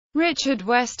Richard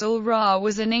Westall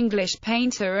was an English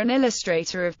painter and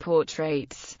illustrator of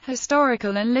portraits,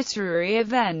 historical and literary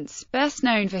events, best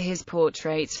known for his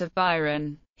portraits of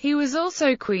Byron. He was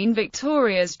also Queen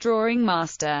Victoria's drawing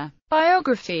master.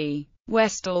 Biography.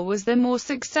 Westall was the more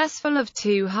successful of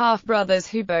two half-brothers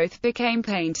who both became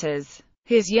painters.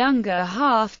 His younger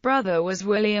half-brother was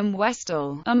William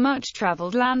Westall, a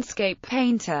much-travelled landscape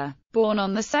painter, born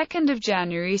on the 2nd of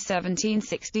January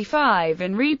 1765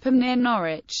 in Reepham near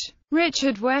Norwich.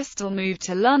 Richard Westall moved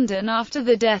to London after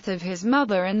the death of his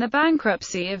mother and the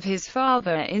bankruptcy of his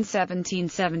father in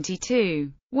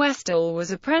 1772. Westall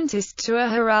was apprenticed to a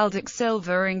heraldic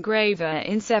silver engraver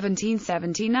in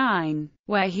 1779,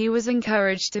 where he was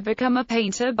encouraged to become a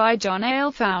painter by John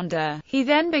Ale founder. He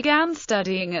then began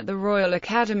studying at the Royal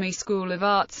Academy School of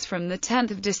Arts from the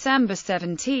 10th of December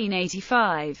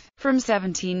 1785. From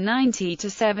 1790 to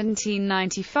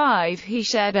 1795 he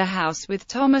shared a house with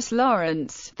Thomas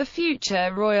Lawrence, the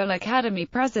future Royal Academy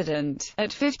president,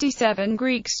 at 57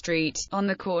 Greek Street, on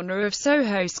the corner of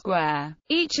Soho Square,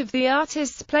 each of the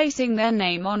artists placing their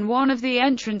name on one of the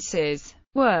entrances.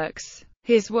 Works.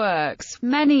 His works,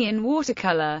 many in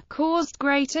watercolour, caused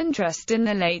great interest in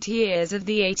the late years of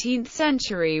the 18th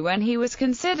century when he was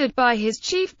considered by his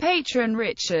chief patron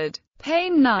Richard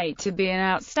Payne Knight to be an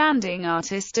outstanding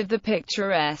artist of the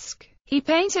picturesque. He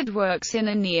painted works in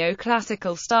a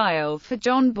neoclassical style for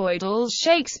John Boydell's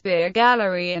Shakespeare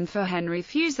Gallery and for Henry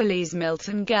Fuseli's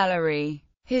Milton Gallery.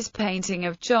 His painting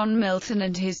of John Milton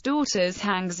and his daughters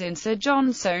hangs in Sir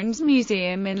John Soane's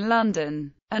Museum in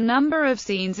London. A number of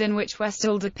scenes in which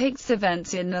Westall depicts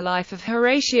events in the life of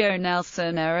Horatio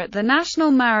Nelson are at the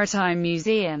National Maritime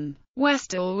Museum.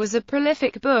 Westall was a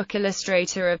prolific book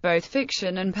illustrator of both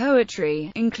fiction and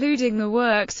poetry, including the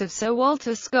works of Sir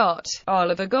Walter Scott,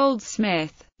 Oliver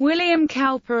Goldsmith, William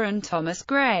Cowper and Thomas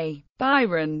Gray.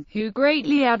 Byron, who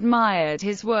greatly admired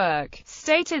his work,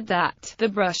 stated that, "The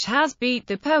brush has beat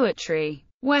the poetry."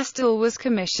 Westall was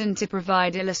commissioned to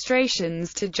provide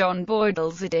illustrations to John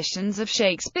Boydell's editions of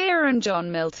Shakespeare and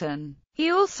John Milton. He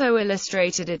also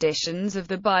illustrated editions of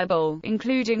the Bible,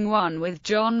 including one with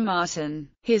John Martin.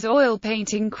 His oil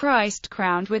painting Christ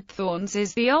Crowned with Thorns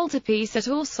is the altarpiece at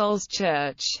All Souls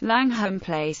Church, Langham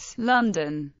Place,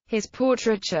 London. His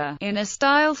portraiture, in a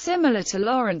style similar to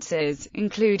Lawrence's,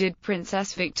 included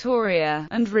Princess Victoria,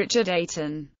 and Richard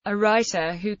Ayton, a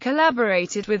writer who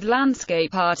collaborated with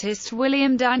landscape artist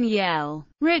William Daniell.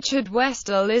 Richard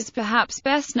Westall is perhaps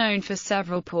best known for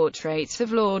several portraits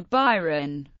of Lord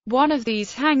Byron. One of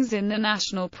these hangs in the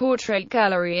National Portrait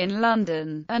Gallery in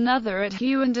London, another at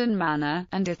Hughenden Manor,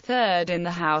 and a third in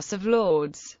the House of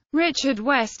Lords. Richard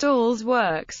Westall's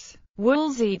works.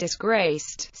 Wolsey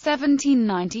Disgraced,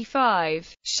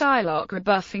 1795. Shylock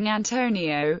Rebuffing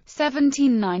Antonio,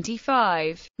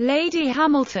 1795. Lady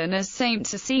Hamilton as Saint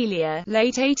Cecilia,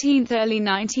 late 18th early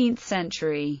 19th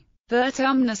century.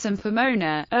 Vertumnus and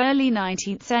Pomona, early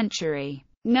 19th century.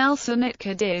 Nelson at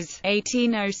Cadiz,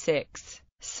 1806.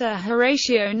 Sir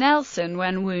Horatio Nelson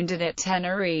when wounded at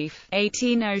Tenerife,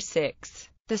 1806.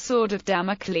 The Sword of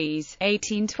Damocles,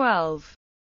 1812.